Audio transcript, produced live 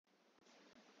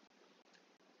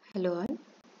Hello all.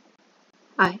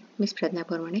 I, Ms.Pradnya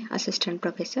Bormane, Assistant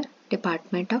Professor,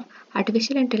 Department of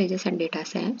Artificial Intelligence and Data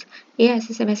Science,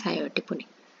 AISSMS IIT Pune.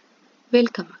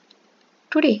 Welcome.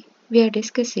 Today we are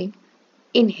discussing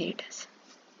inheritance.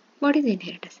 What is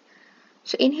inheritance?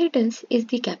 So inheritance is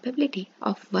the capability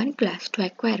of one class to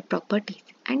acquire properties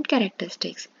and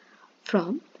characteristics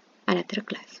from another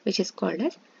class, which is called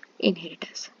as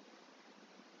inheritance.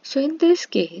 So in this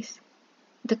case,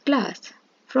 the class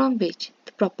from which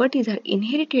the properties are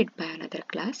inherited by another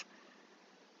class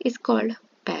is called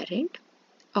parent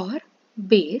or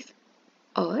base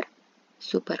or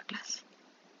superclass.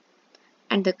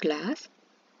 And the class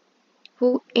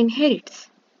who inherits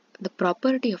the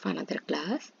property of another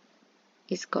class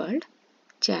is called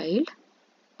child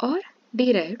or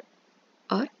derived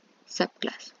or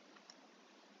subclass.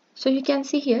 So you can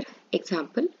see here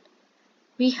example,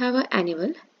 we have an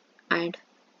animal and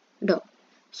dog.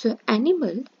 So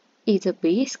animal is a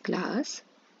base class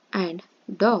and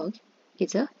dog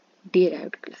is a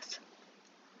derived class.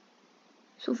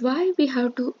 So why we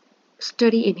have to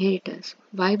study inheritance?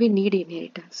 Why we need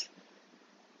inheritance?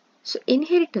 So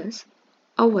inheritance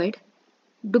avoid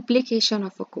duplication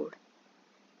of a code.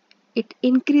 It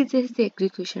increases the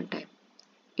execution time.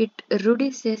 It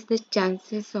reduces the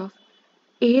chances of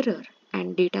error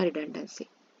and data redundancy.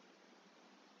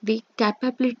 The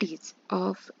capabilities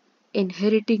of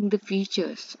inheriting the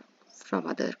features from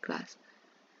other class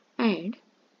and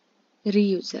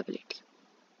reusability.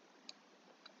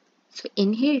 So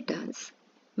inheritance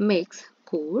makes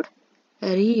code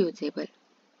reusable.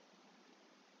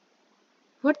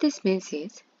 What this means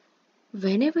is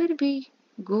whenever we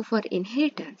go for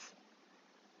inheritance,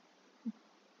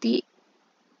 the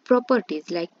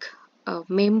properties like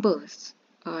members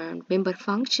or member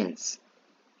functions,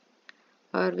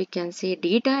 or we can say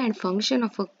data and function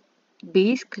of a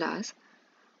base class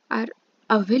are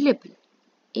available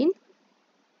in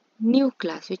new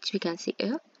class, which we can say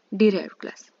a derived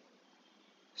class.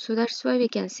 So that's why we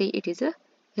can say it is a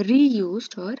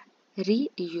reused or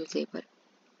reusable.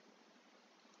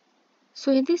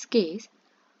 So in this case,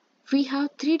 we have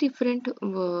three different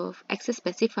access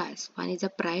specifiers. One is a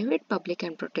private, public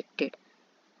and protected.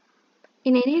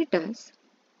 In inheritance,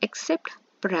 except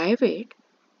private,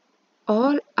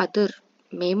 all other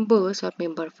members or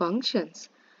member functions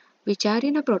which are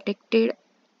in a protected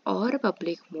or a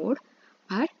public mode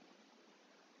are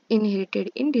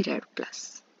inherited in derived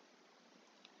class.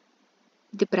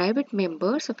 The private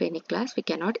members of any class we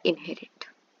cannot inherit.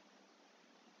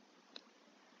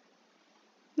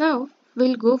 Now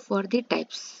we'll go for the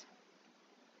types.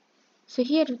 So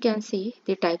here we can see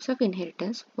the types of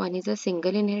inheritance. One is a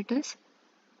single inheritance,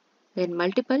 then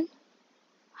multiple,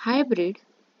 hybrid,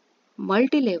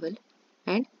 multi-level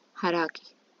and hierarchy.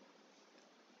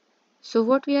 So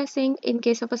what we are saying in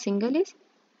case of a single is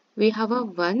we have a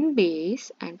one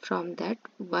base and from that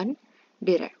one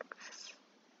derived class.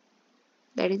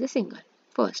 That is a single,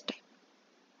 first type.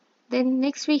 Then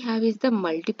next we have is the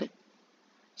multiple.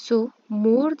 So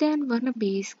more than one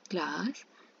base class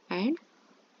and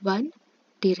one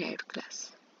derived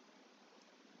class.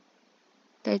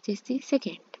 That is the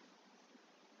second.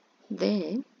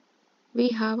 Then we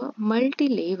have a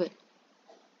multi-level.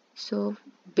 So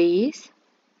base,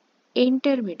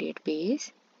 intermediate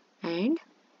base and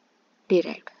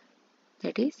derived.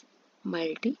 That is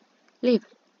multi-level.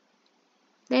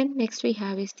 Then next we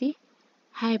have is the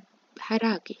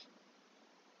hierarchy.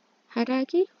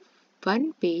 Hierarchy,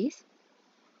 one base,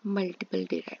 multiple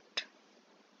derived.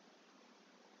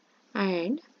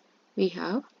 And we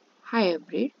have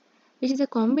hybrid, which is a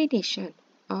combination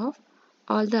of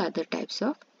all the other types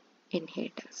of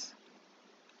inheritance.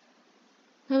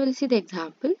 Now we'll see the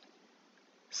example.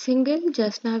 Single,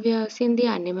 just now we have seen the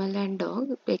animal and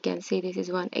dog. We can say this is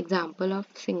one example of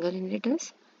single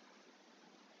inheritance.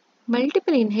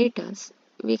 Multiple inheritance,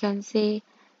 we can say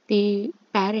the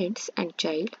parents and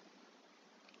child.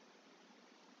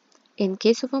 In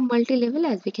case of a multi-level,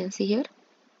 as we can see here,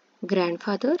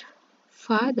 grandfather,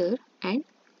 father and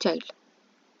child.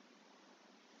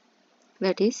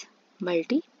 That is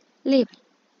multi-level.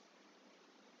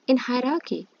 In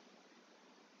hierarchy,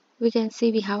 we can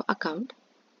see we have account.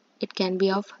 It can be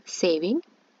of saving,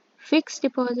 fixed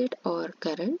deposit or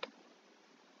current.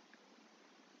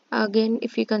 Again,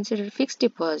 if we consider fixed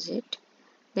deposit,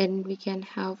 then we can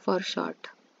have for short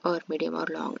or medium or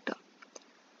long term.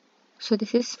 So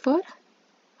this is for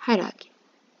hierarchy.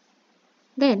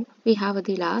 Then we have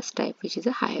the last type, which is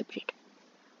a hybrid.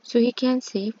 So we can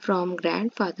say from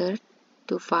grandfather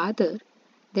to father,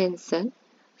 then son.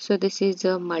 So this is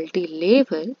a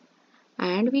multi-level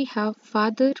and we have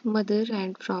father, mother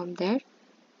and from that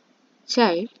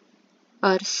child,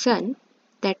 or son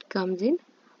that comes in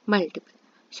multiple.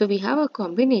 So we have a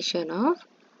combination of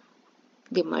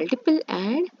the multiple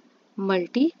and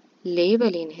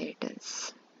multi-level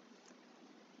inheritance.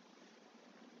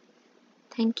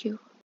 Thank you.